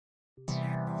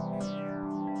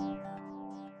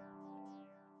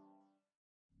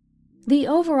The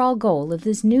overall goal of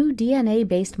this new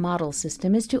DNA-based model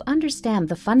system is to understand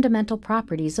the fundamental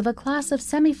properties of a class of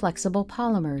semiflexible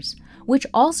polymers, which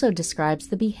also describes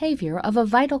the behavior of a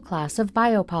vital class of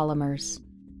biopolymers.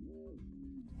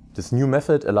 This new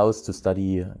method allows to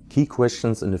study key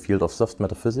questions in the field of soft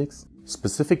matter physics.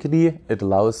 Specifically, it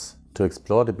allows to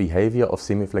explore the behavior of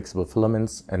semiflexible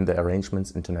filaments and their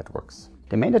arrangements into networks.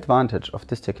 The main advantage of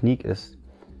this technique is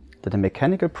that the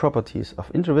mechanical properties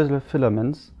of individual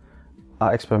filaments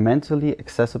are experimentally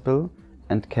accessible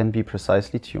and can be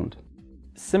precisely tuned.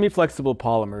 Semiflexible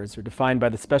polymers are defined by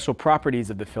the special properties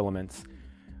of the filaments,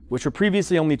 which were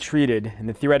previously only treated in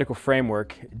the theoretical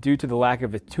framework due to the lack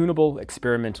of tunable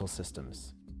experimental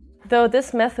systems. Though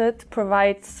this method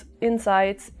provides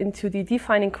insights into the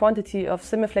defining quantity of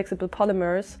semiflexible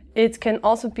polymers, it can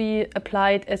also be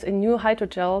applied as a new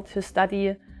hydrogel to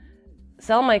study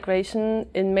cell migration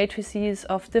in matrices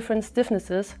of different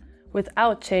stiffnesses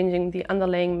without changing the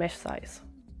underlying mesh size.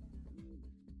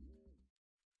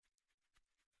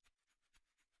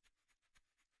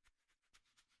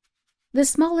 The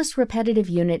smallest repetitive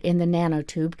unit in the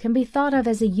nanotube can be thought of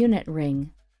as a unit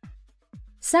ring.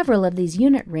 Several of these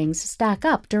unit rings stack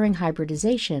up during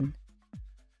hybridization.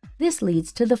 This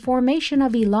leads to the formation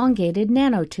of elongated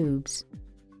nanotubes.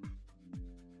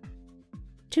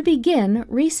 To begin,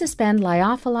 resuspend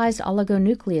lyophilized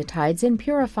oligonucleotides in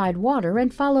purified water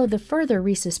and follow the further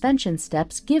resuspension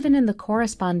steps given in the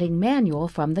corresponding manual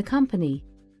from the company.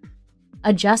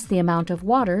 Adjust the amount of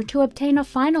water to obtain a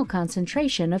final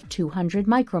concentration of 200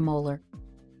 micromolar.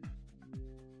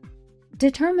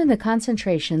 Determine the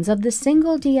concentrations of the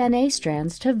single DNA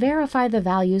strands to verify the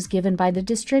values given by the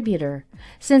distributor,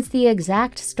 since the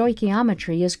exact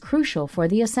stoichiometry is crucial for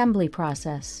the assembly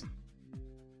process.